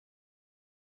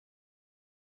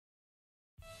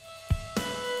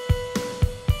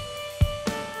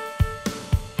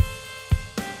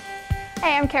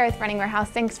Hey, I'm Kara with Running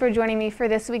Warehouse. Thanks for joining me for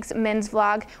this week's men's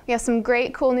vlog. We have some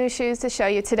great cool new shoes to show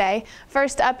you today.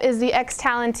 First up is the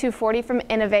X-Talon 240 from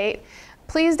Inov-8.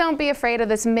 Please don't be afraid of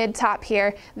this mid top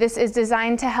here. This is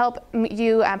designed to help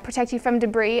you protect you from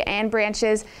debris and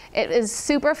branches. It is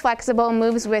super flexible,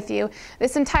 moves with you.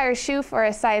 This entire shoe for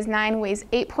a size 9 weighs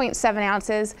 8.7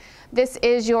 ounces. This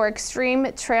is your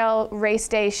extreme trail race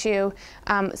day shoe.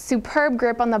 Superb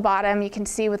grip on the bottom, you can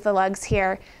see with the lugs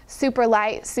here. Super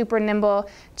light, super nimble.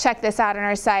 Check this out on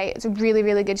our site. It's a really,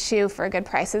 really good shoe for a good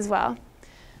price as well.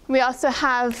 We also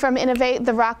have from Inov-8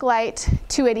 the Rocklight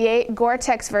 288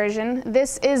 Gore-Tex version.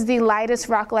 This is the lightest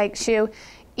Rocklight shoe,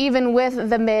 even with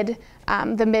the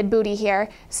mid booty here.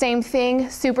 Same thing,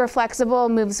 super flexible,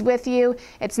 moves with you.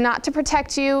 It's not to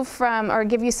protect you from or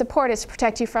give you support, it's to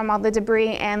protect you from all the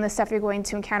debris and the stuff you're going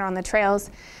to encounter on the trails.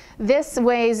 This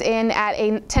weighs in at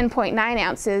a 10.9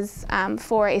 ounces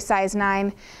for a size 9.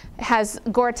 It has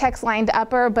Gore-Tex lined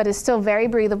upper, but is still very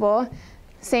breathable.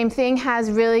 Same thing, has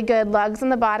really good lugs on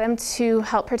the bottom to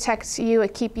help protect you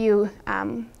and keep you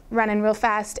running real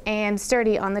fast and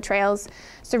sturdy on the trails.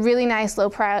 It's a really nice low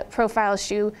profile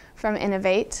shoe from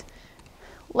Inov-8.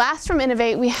 Last from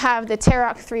Inov-8, we have the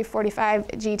Terrock 345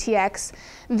 GTX.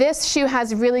 This shoe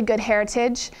has really good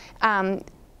heritage.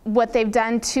 What they've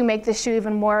done to make the shoe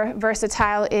even more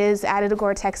versatile is added a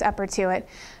Gore-Tex upper to it.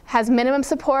 Has minimum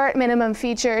support, minimum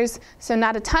features, so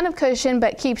not a ton of cushion,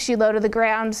 but keeps you low to the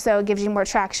ground, so it gives you more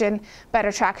traction,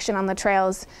 better traction on the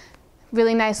trails.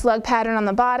 Really nice lug pattern on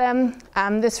the bottom.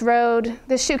 This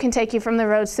shoe can take you from the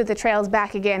roads to the trails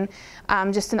back again.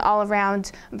 Just an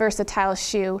all-around versatile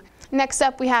shoe. Next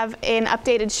up, we have an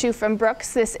updated shoe from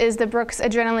Brooks. This is the Brooks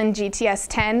Adrenaline GTS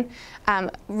 10.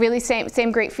 Really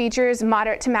same great features,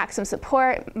 moderate to maximum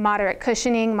support, moderate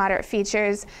cushioning, moderate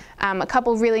features. A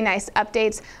couple really nice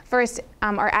updates. First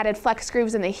are added flex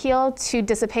grooves in the heel to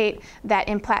dissipate that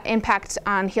impact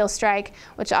on heel strike,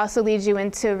 which also leads you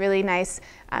into a really nice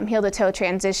heel to toe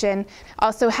transition.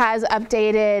 Also has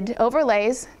updated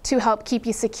overlays to help keep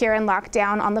you secure and locked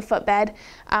down on the footbed.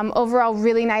 Overall,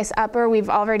 really nice upper. We've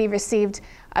already received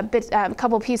a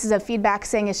couple pieces of feedback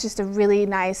saying it's just a really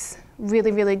nice,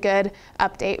 really good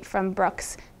update from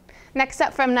Brooks. Next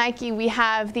up from Nike, we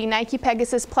have the Nike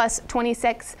Pegasus Plus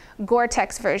 26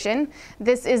 Gore-Tex version.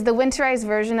 This is the winterized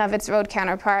version of its road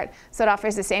counterpart, so it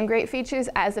offers the same great features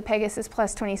as the Pegasus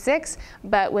Plus 26,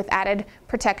 but with added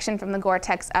protection from the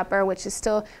Gore-Tex upper, which is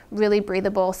still really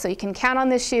breathable, so you can count on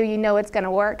this shoe, you know it's going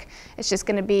to work. It's just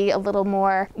going to be a little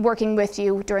more working with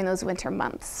you during those winter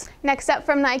months. Next up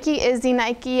from Nike is the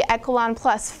Nike Echelon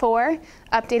Plus 4,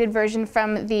 updated version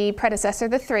from the predecessor,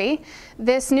 the 3.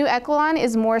 This new Echelon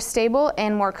is more stable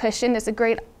and more cushioned. It's a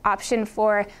great option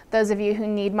for those of you who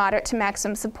need moderate to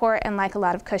maximum support and like a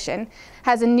lot of cushion.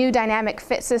 Has a new dynamic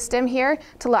fit system here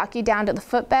to lock you down to the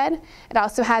footbed. It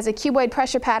also has a cuboid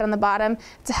pressure pad on the bottom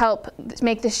to help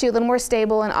make the shoe a little more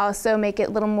stable and also make it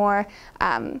a little more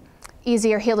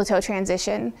easier heel to toe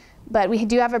transition. But we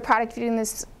do have a product on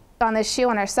this shoe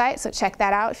on our site, so check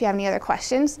that out if you have any other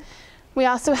questions. We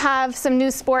also have some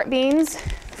new sport beans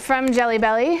from Jelly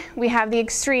Belly. We have the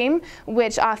Extreme,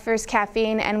 which offers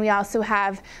caffeine, and we also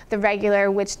have the regular,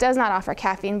 which does not offer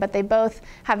caffeine, but they both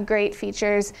have great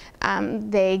features.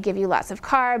 They give you lots of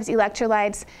carbs,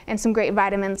 electrolytes, and some great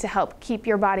vitamins to help keep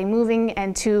your body moving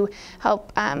and to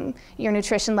help your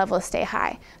nutrition levels stay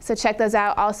high. So check those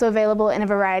out, also available in a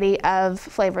variety of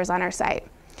flavors on our site.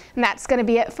 And that's going to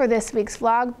be it for this week's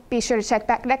vlog. Be sure to check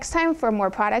back next time for more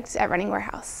products at Running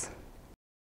Warehouse.